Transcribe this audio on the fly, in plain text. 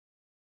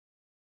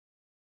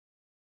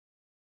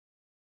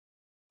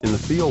In the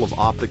field of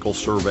optical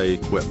survey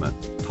equipment,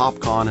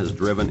 Topcon has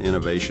driven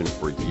innovation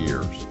for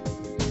years.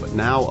 But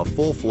now a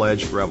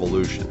full-fledged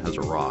revolution has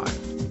arrived.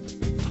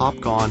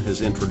 Topcon has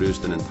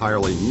introduced an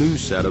entirely new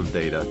set of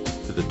data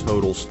to the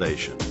Total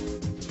Station: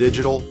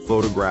 digital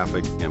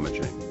photographic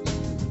imaging.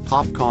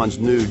 Topcon's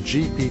new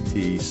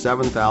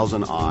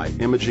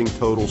GPT-7000i imaging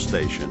Total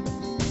Station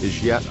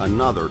is yet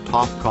another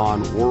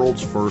Topcon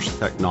world's first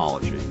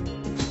technology,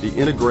 the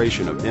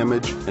integration of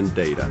image and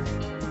data.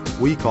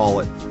 We call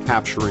it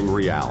capturing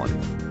reality.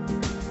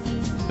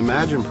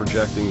 Imagine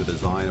projecting the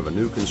design of a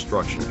new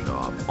construction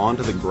job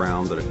onto the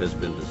ground that it has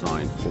been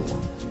designed for.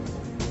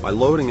 By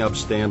loading up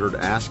standard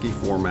ASCII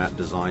format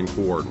design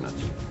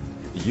coordinates,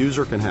 the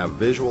user can have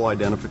visual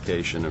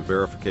identification and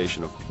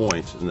verification of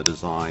points in the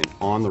design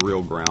on the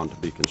real ground to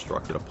be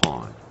constructed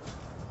upon.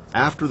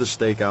 After the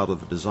stakeout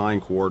of the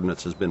design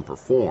coordinates has been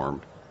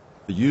performed,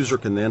 the user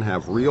can then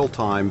have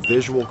real-time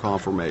visual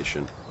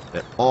confirmation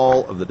that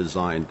all of the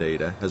design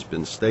data has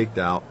been staked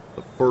out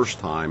the first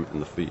time in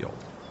the field.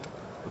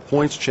 The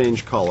points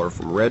change color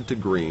from red to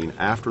green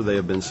after they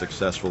have been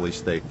successfully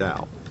staked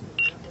out.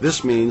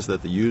 This means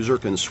that the user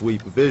can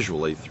sweep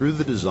visually through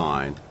the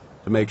design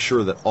to make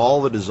sure that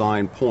all the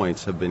design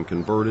points have been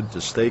converted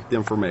to staked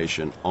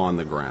information on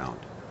the ground.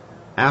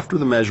 After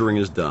the measuring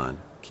is done,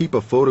 keep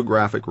a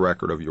photographic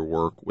record of your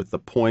work with the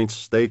points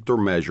staked or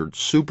measured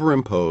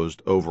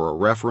superimposed over a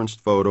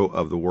referenced photo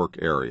of the work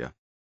area.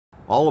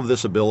 All of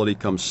this ability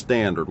comes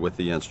standard with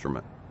the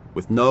instrument,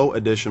 with no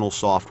additional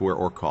software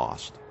or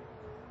cost.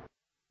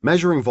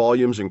 Measuring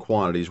volumes and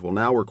quantities will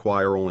now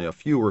require only a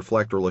few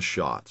reflectorless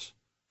shots,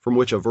 from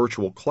which a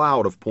virtual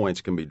cloud of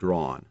points can be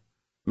drawn,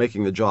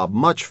 making the job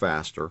much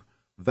faster,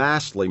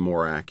 vastly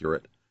more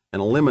accurate,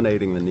 and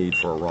eliminating the need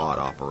for a rod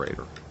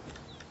operator.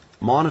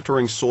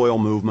 Monitoring soil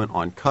movement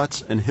on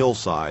cuts and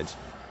hillsides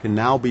can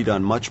now be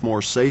done much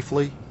more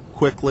safely,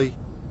 quickly,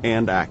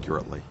 and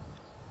accurately.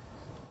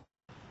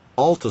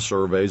 ALTA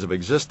surveys of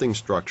existing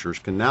structures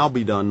can now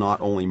be done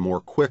not only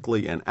more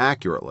quickly and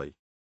accurately,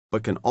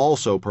 but can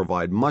also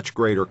provide much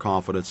greater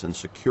confidence and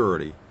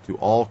security to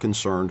all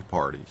concerned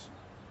parties.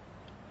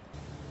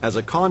 As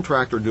a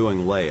contractor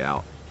doing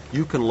layout,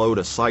 you can load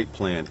a site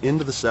plan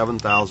into the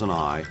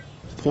 7000i,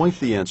 point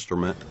the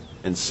instrument,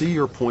 and see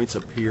your points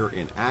appear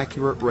in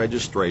accurate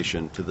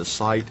registration to the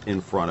site in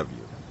front of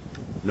you.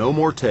 No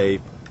more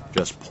tape,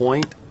 just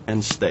point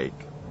and stake.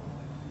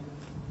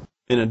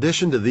 In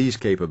addition to these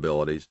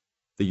capabilities,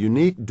 the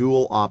unique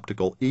dual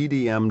optical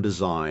EDM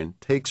design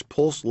takes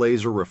pulse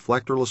laser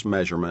reflectorless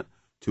measurement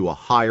to a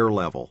higher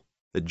level.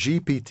 The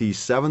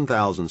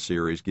GPT-7000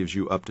 series gives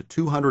you up to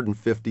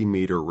 250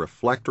 meter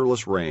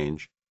reflectorless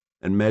range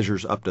and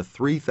measures up to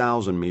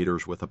 3,000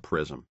 meters with a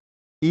prism.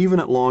 Even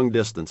at long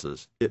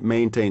distances, it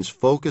maintains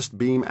focused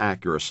beam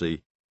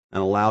accuracy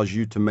and allows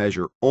you to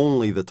measure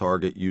only the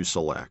target you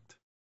select.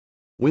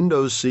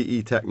 Windows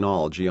CE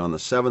technology on the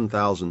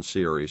 7000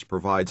 series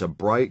provides a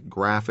bright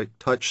graphic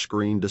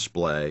touchscreen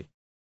display,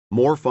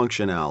 more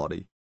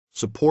functionality,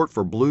 support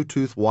for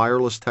Bluetooth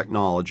wireless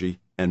technology,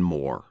 and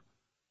more.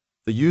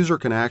 The user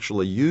can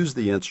actually use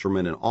the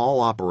instrument in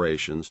all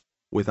operations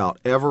without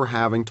ever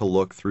having to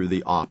look through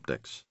the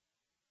optics.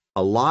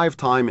 A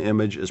live-time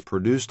image is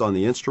produced on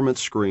the instrument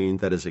screen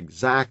that is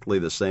exactly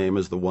the same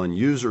as the one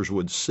users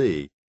would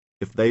see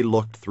if they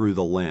looked through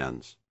the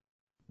lens.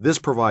 This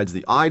provides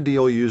the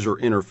ideal user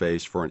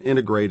interface for an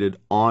integrated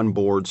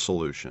on-board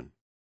solution.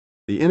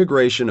 The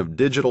integration of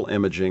digital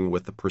imaging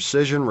with the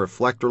precision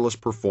reflectorless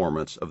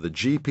performance of the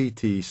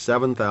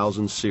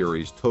GPT-7000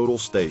 series Total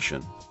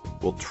Station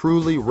will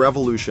truly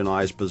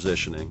revolutionize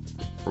positioning,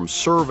 from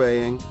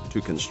surveying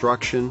to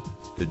construction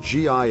to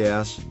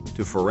GIS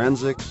to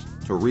forensics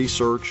to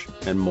research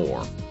and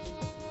more.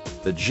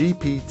 The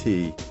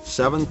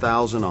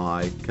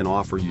GPT-7000i can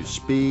offer you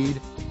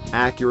speed,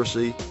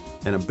 accuracy,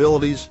 and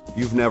abilities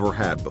you've never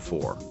had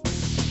before.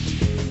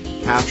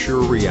 Capture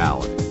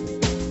reality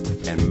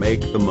and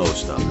make the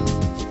most of it.